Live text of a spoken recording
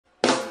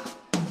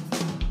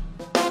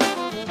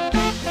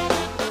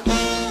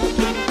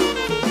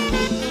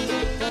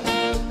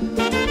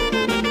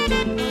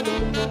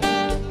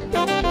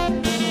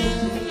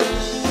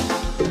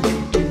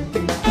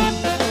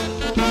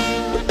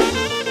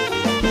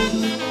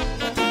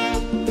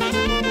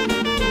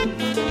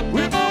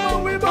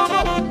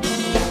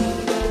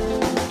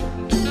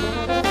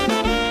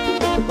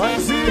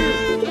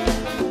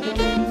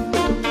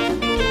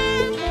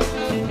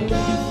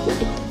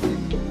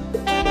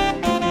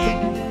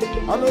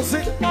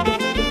Allons-y.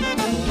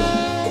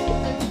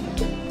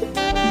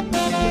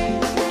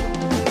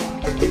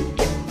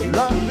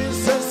 La vie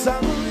c'est ça,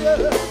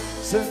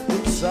 c'est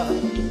tout ça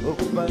au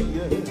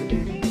payer.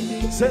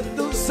 C'est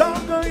tout ça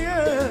gagné,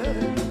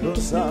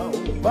 tout ça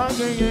pas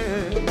gagné.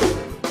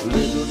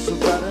 Les deux se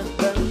parlent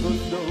d'un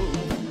condo,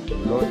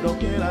 l'autre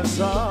qui la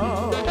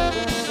sort.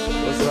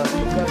 On s'en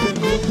dit qu'à des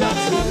coups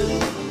cassés,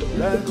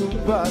 la coupe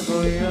pas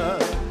gagné.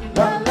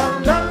 La la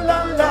la la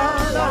la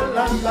la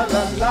la la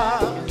la la.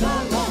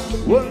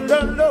 Oh la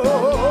la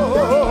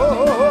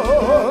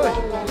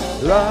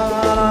la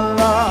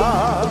la.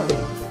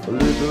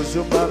 Les deux se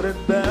parlent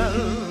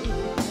belles,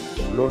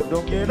 l'autre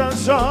qui la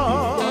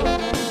sort.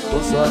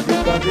 On s'en dit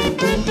qu'à des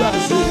coups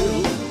cassés,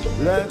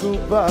 la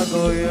coupe pas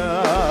gagné.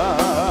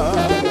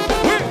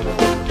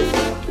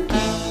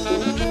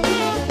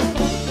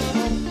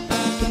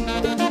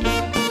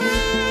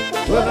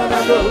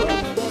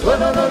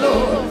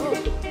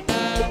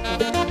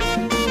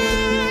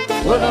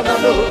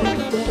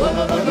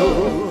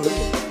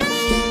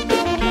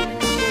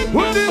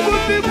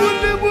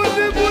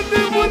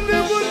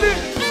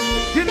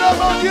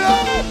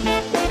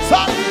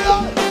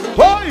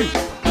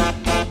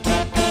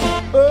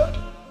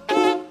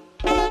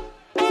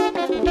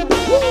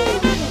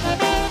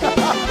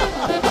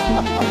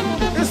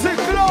 Et c'est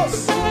Klass.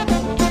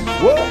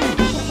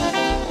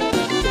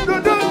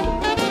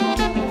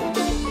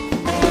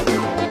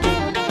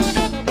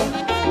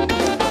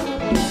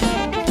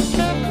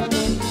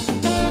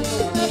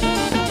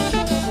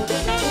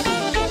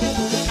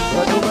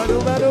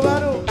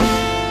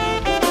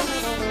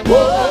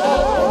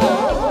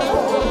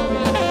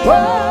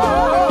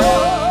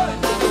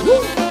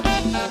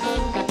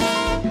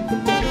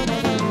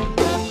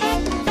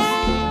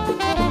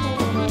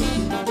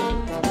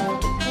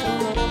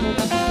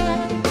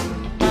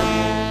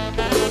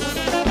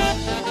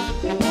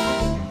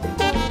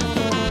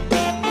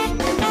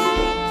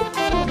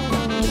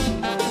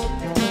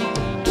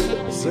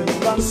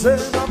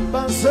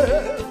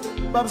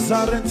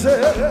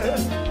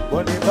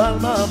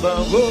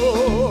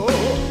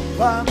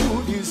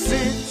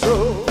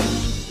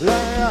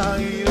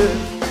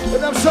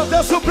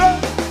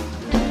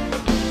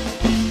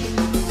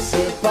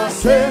 C'est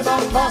passé, va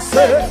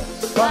passer,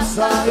 va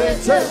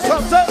s'arrêter,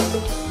 chanter,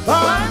 va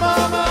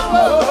maman,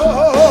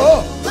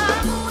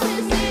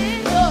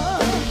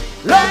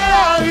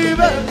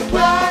 l'arrivée,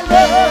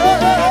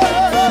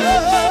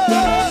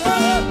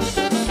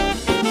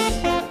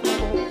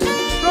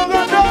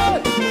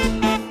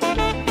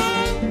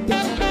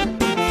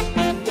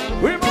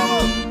 oui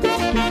maman,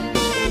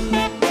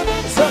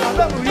 c'est la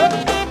dame,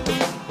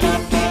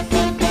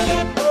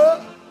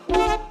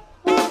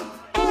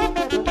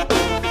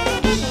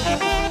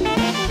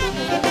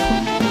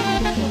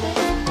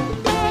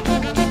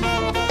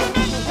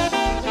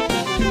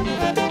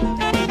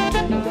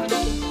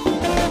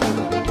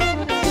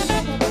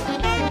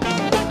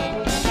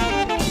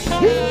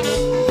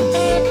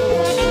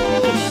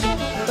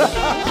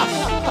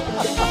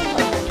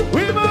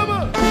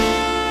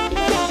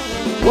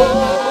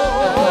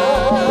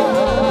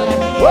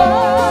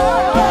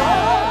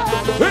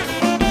 oui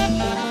maman.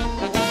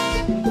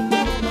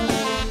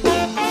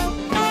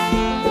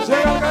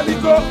 C'est un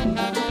calico.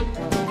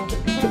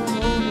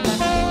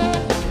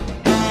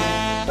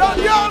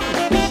 Daniel.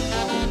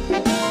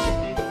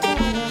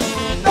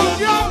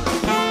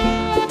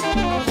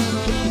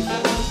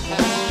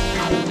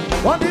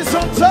 On dit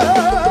chanter,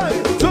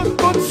 tout le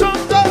monde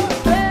chante.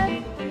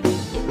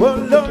 Oh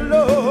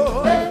lolo,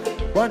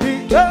 on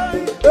dit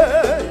hey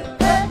hey.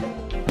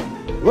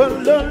 Oh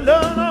lolo,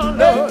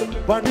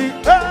 on dit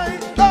hey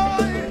hey.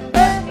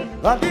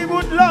 On dit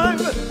would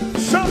live,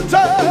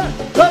 chanter,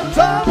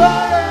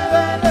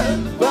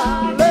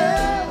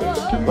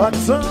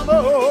 what's up?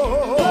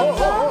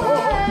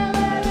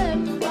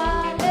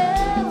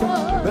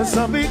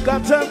 Besa bika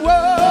temwe.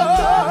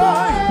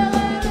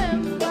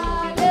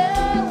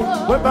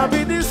 When my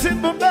vida sin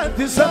from that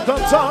is a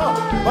control,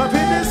 my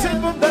vida sin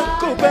from that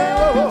coupe.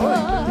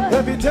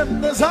 Every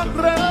time there's a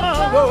grandma,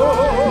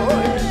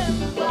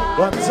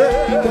 what's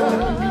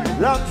it?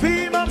 La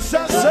vie m'a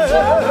chassé.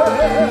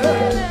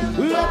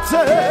 What's it?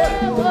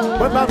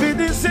 When my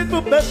vida sin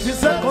from that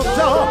is a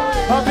control,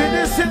 my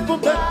vida sin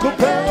from that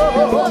coupe.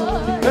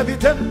 Every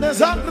time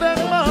there's a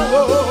grandma,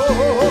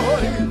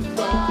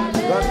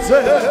 what's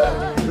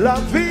it? La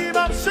vie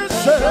m'a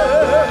chassé.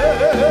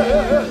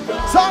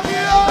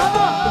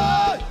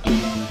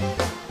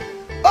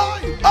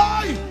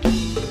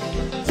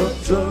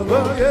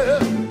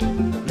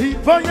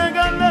 L'Ivoirien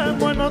galère,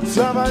 moi non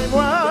travaille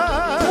moi.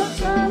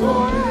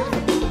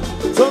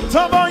 Son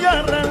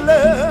travailleur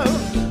relève,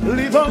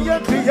 l'Ivoirien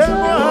crie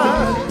moi.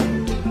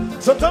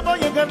 Son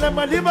travailleur galère,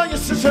 moi l'Ivoirien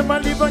cherche moi,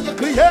 l'Ivoirien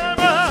crie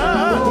moi.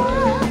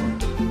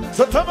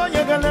 Son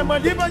travailleur galère, moi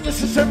l'Ivoirien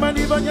cherche moi,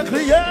 l'Ivoirien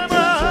crie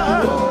moi.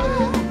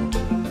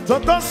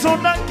 J'entends son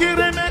qui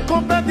remet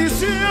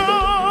compétition.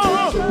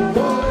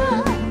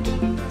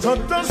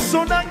 J'entends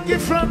son qui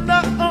flâne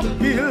en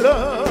pile.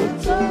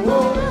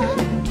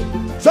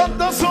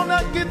 J'entends son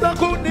qui t'a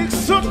connu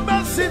son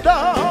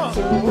accident.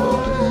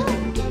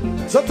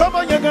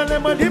 Sotama yagale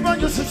maliba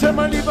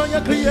yusema liba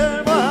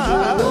yakriyema.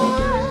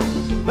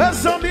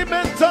 Besambi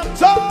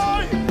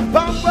bentantoy,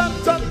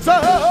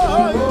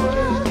 bambantantoy,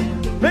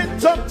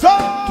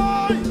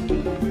 bentantoy,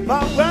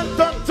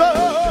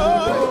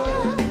 bambantantoy.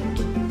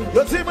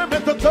 Yotime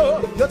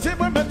bentantoy,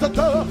 yotime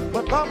bentantoy,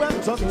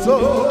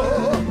 bambantantoy.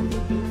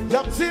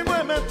 Yotime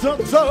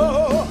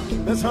bentantoy,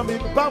 besambi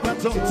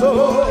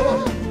bambantantoy.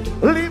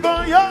 Liba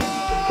ya.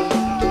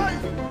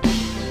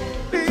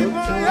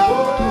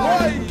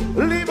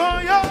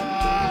 Livanya,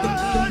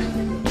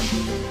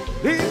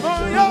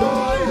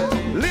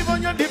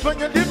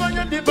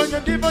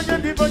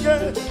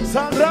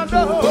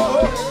 Sangrado,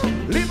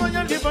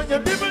 Livanya,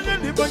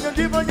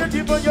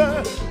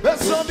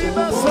 Besambi,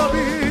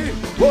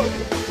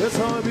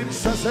 Besambi,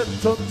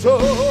 Sasetonto,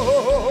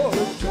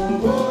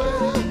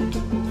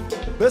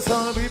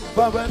 Besambi,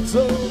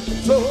 Pavenzo,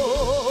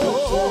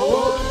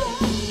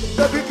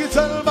 depuis qu'il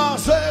tellement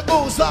c'est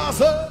beau ça,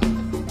 c'est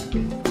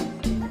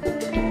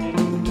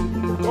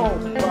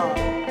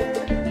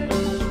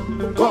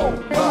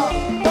compa,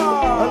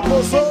 el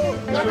pozo,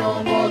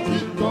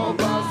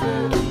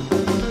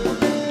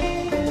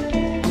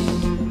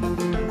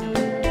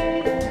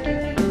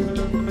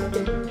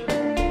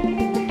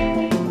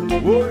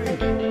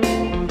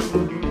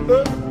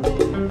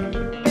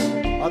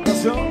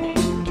 Attention,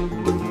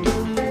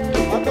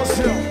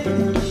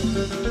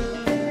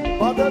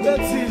 pas de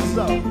bêtises,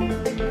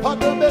 pas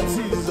de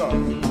bêtises.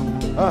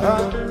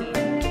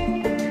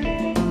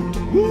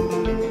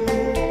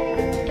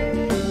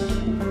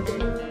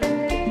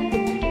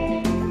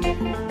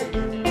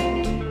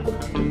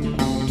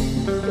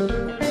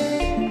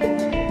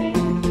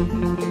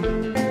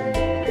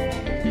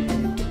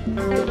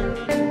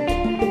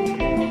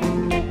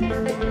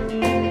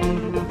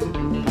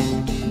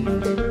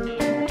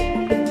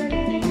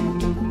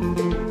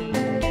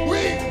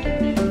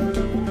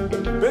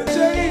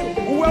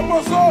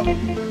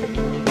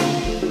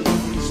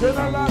 Je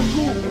dans la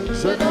cour,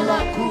 je dans la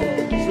cour,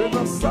 je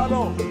dans le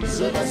salon,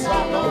 je dans le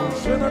salon,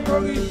 je dans le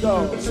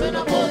corridor, je dans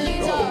le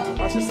corridor,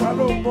 marche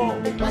Salomon,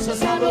 marche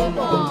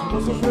Salomon,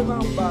 je dans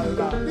le bal,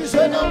 je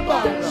dans le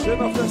bal, je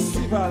dans le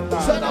festival,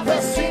 je dans le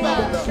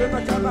festival, je dans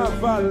le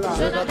carnaval,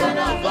 je dans le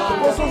carnaval,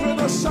 je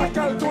dans le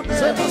chacal tourné, je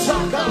dans le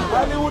chacal,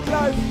 Hollywood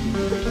Live,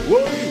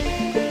 oui,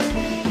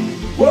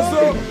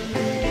 Bozo,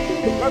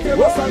 quand tu es dans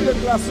la salle de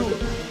classe.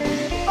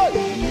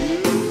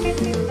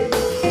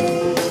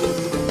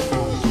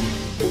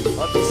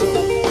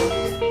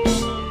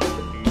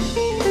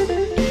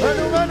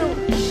 Manu,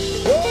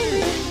 oui,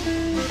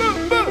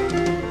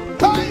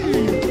 hey,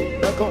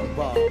 d'accord,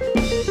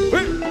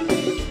 oui.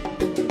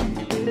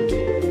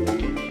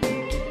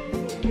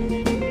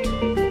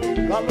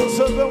 Quand nous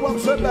se verrons,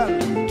 c'est belle.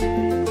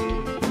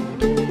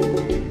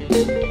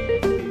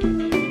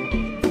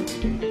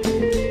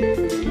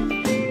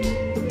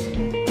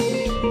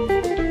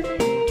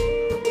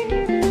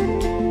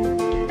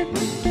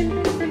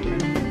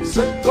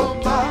 C'est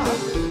combat.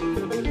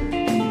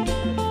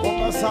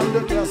 Salle de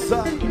classe,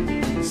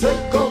 c'est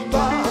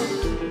combat.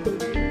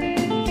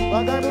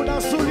 Madame on a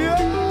soulié,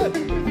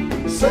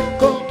 c'est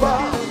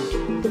combat.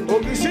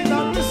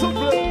 Original me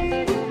souffle,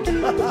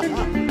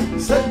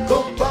 c'est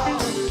combat.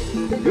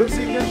 Yo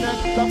si que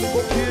n'est pas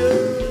copié,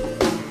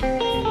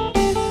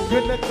 que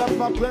n'est pas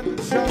prendre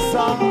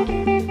ça.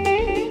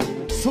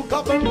 Sous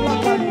cabane la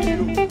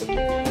caillou.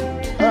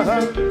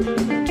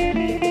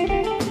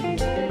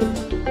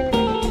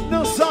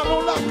 Dans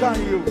salon la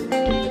caillou.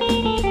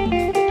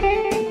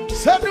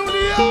 C'est nous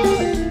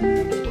liés,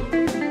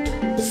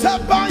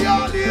 c'est pas y'a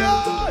lié.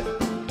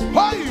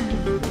 Hey!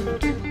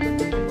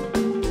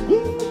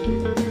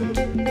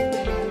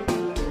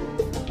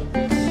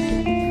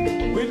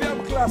 William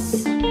Klass,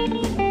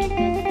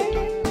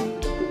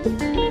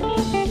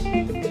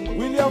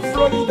 William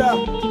Florida.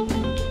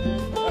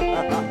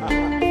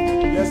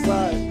 Yes, I.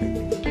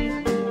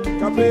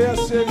 KPS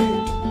chérie.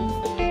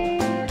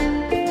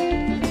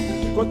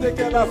 Côté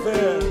quelle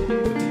affaire?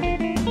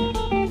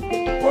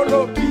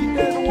 Polo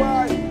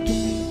PNY,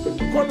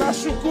 Kona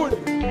Shukun,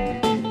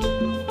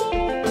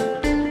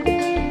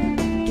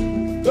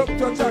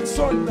 Dr.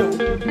 Jackson,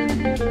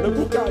 le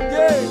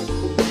boucanier.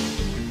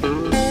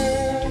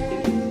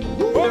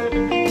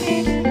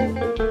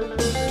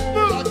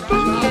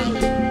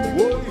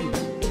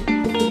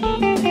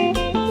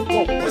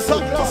 Mais ça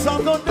classe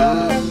en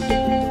odeur.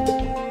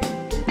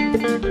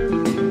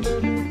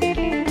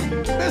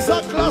 Mais ça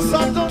classe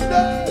en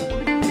odeur.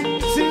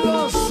 Si on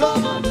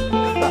sort.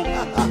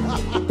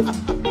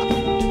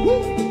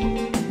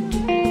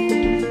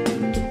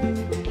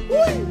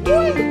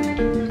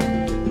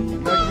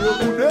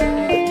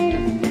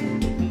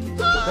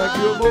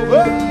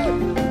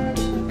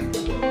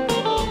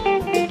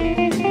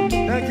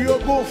 Thank you,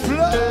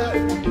 gonflé.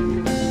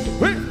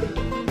 Oui.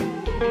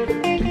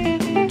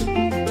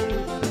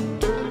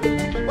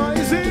 Pas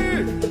ici.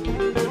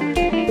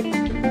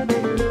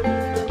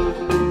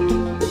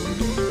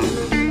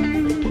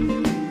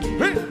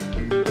 Oui.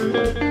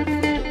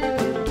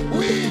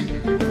 Oui.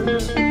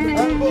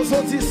 Un beau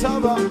sorti, ça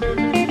va.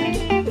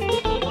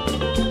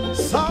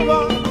 Ça va.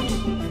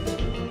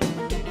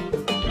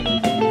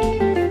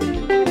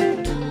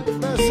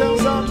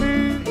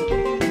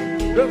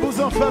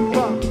 s'en fait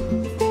pas.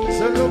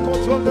 C'est le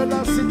contrôle de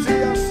la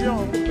situation.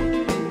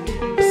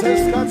 C'est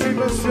ce qu'a dit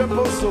Monsieur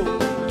Bosso.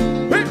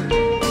 Oui.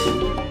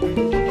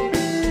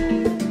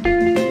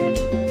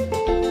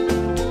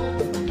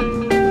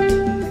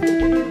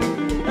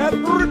 Et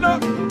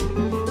Bruno.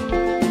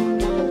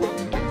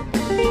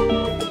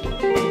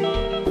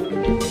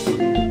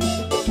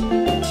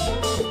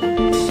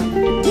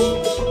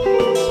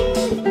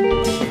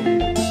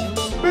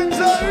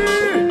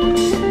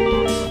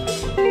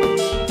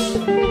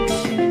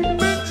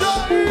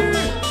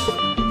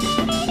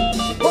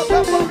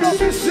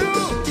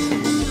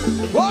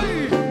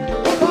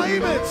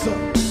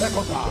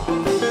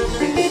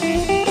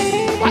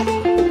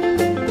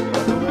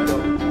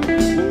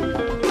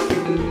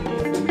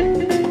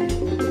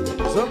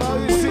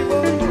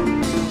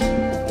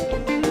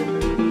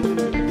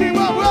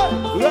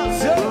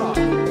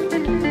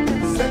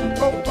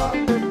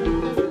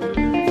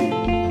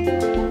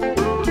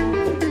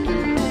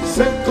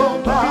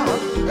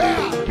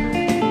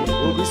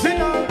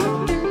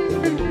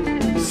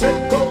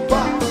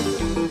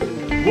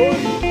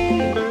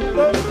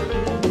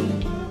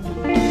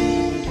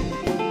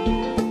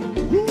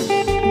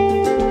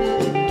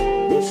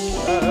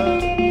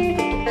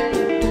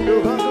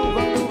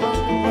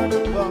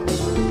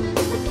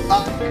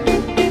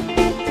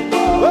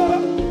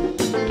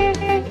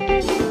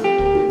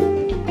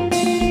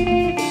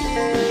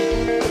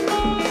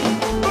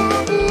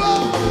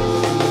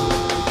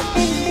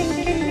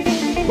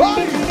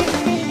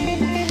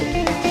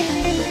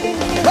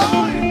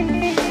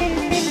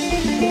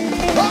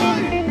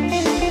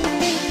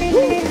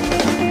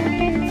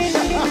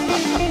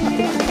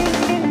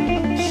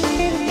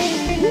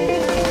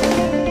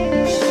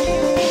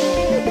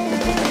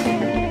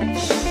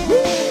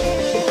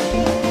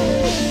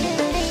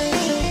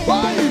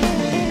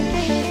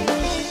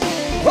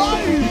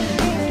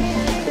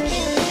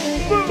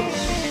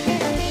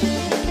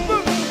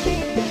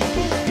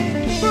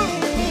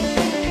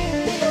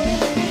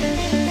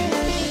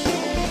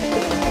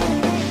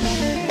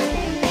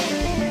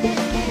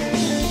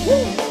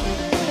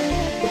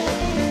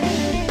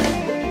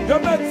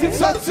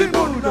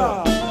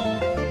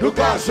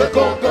 Je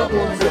conquer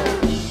mon Dieu.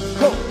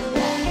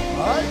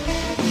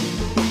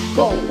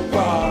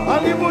 Compa.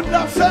 À niveau de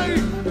la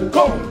série.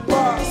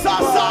 Compa. Ça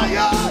y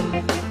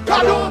est.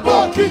 Calombo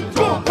qui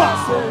compa.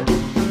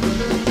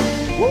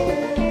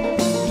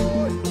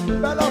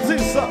 Bel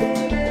artiste.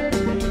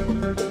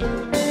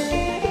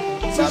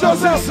 C'est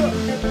Joseph.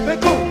 Mais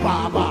compa,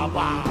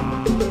 baba.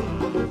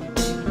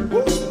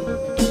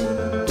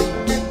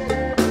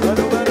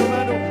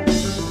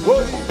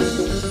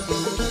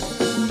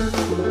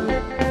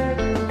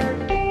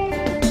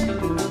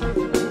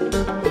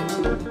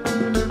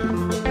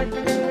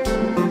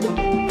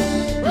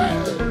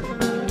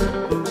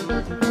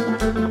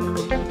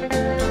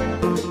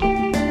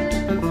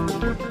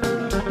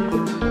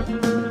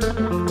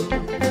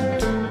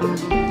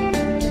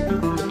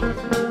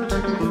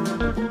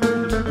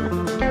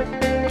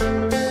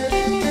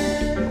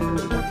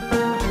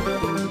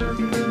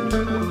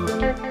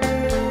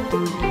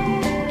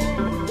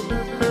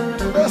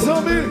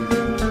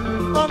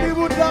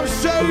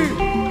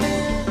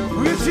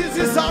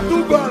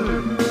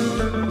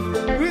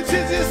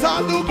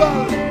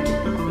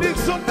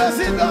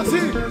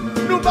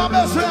 Nous pas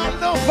besoin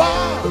d'en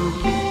faire.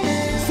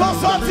 Sans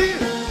sortir.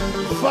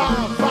 Va.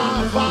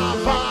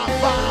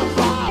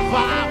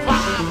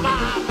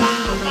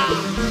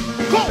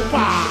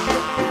 Compa.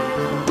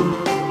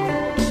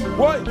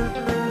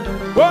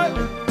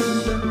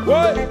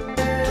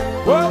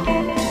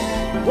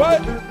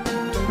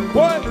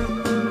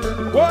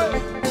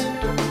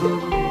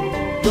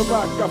 You're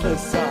back up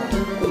inside.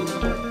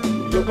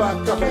 You're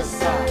back up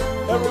inside.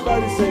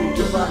 Everybody say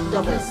you're back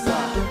up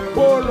inside.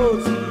 Polo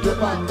T, you're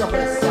back up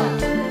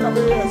inside.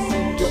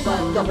 KBS, you're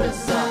back up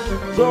inside.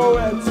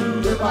 Joel T,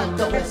 you're back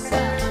up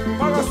inside.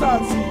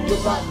 Marasati,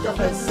 you're back up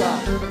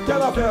inside.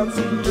 Calafer T,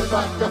 you're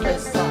back up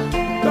inside.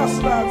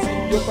 Dashla T,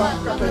 you're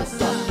back up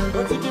inside.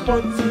 Natiki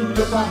Ponti,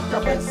 you're back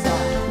up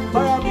inside.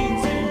 Miami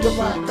T, you're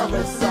back up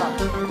inside.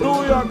 New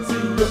York T,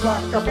 you're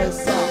back up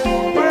inside.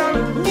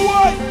 Miami,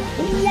 why?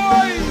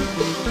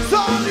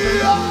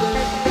 Sonia!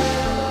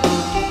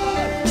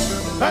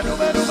 Manu,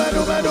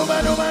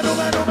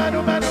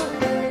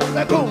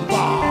 me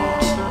compa.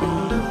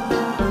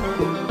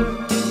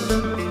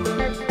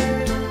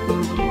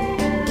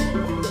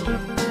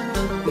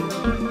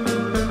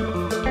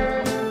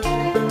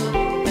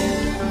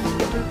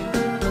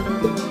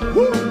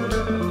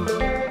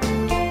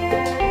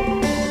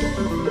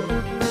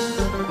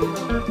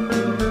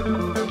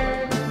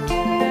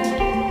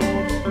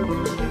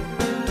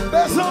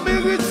 Les amis,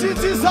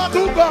 Richie, ça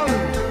tout gol.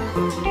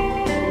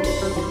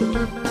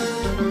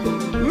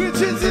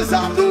 Richie,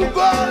 ça tout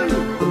gol.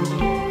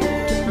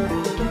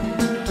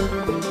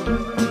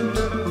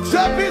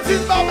 J'ai petit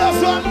pas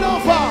besoin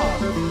d'enfant.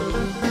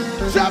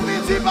 J'ai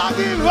petit pas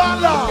qui va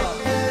là.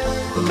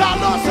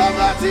 Carlos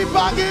se dit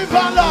pas qui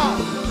va là.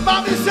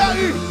 Mamie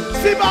chérie,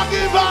 si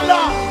m'arrive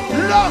là,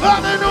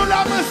 levez-nous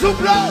la main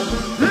souple,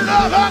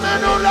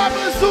 levez-nous la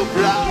main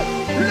souple,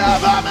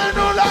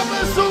 levez-nous la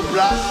main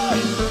souple.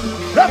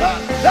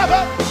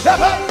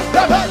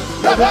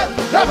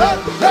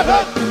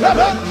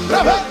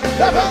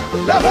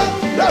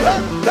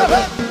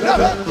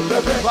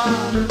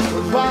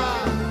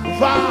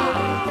 Va.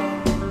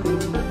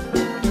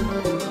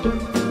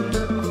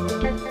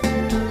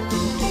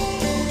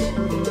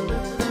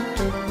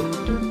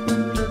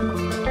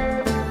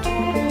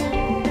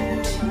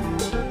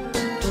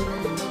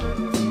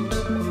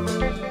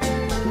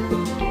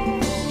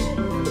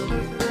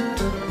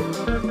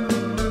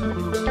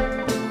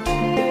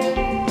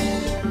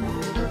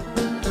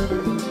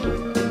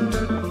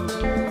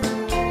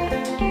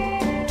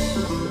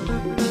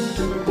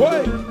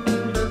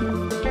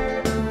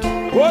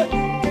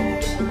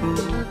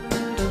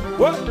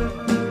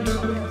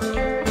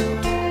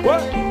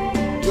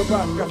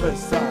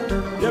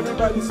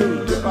 Everybody say,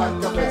 you're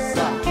back a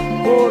fessa.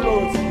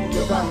 Polo tea,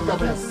 you're back a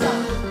fessa.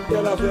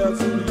 Yellow bell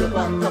tea, you're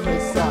back a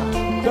fessa.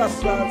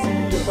 Just tea,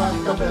 you're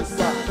back a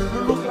fessa.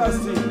 Blue class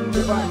tea,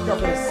 you're back a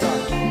fessa.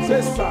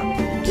 Sessa,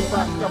 you're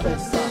back a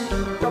fessa.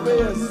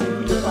 KBS,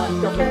 you're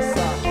back a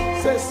fessa.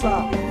 Sessa,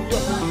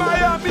 you're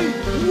Miami,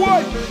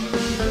 what?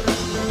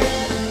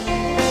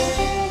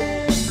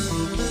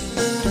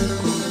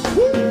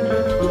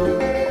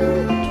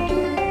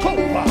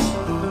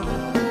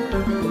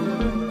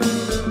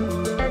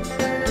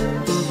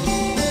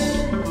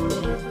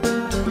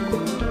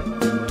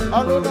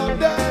 Allons dans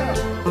l'air.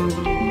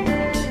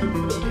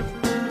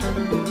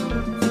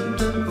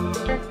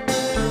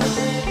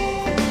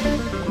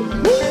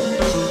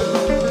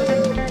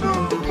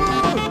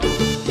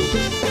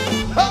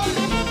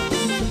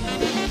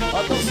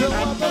 Attention,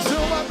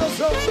 attention,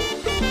 attention.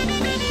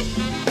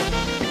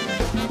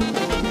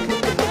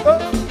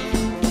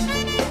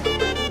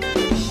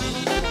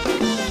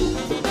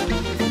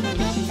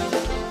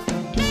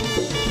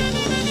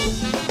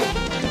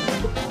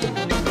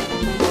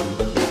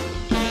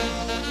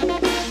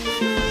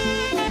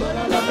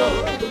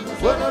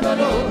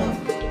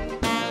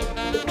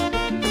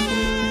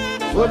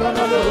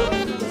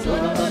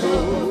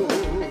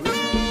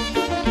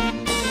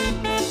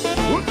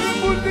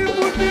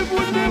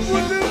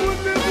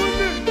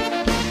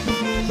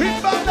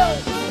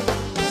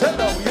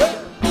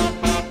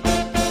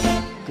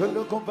 Que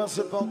le compas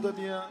se porte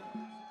bien.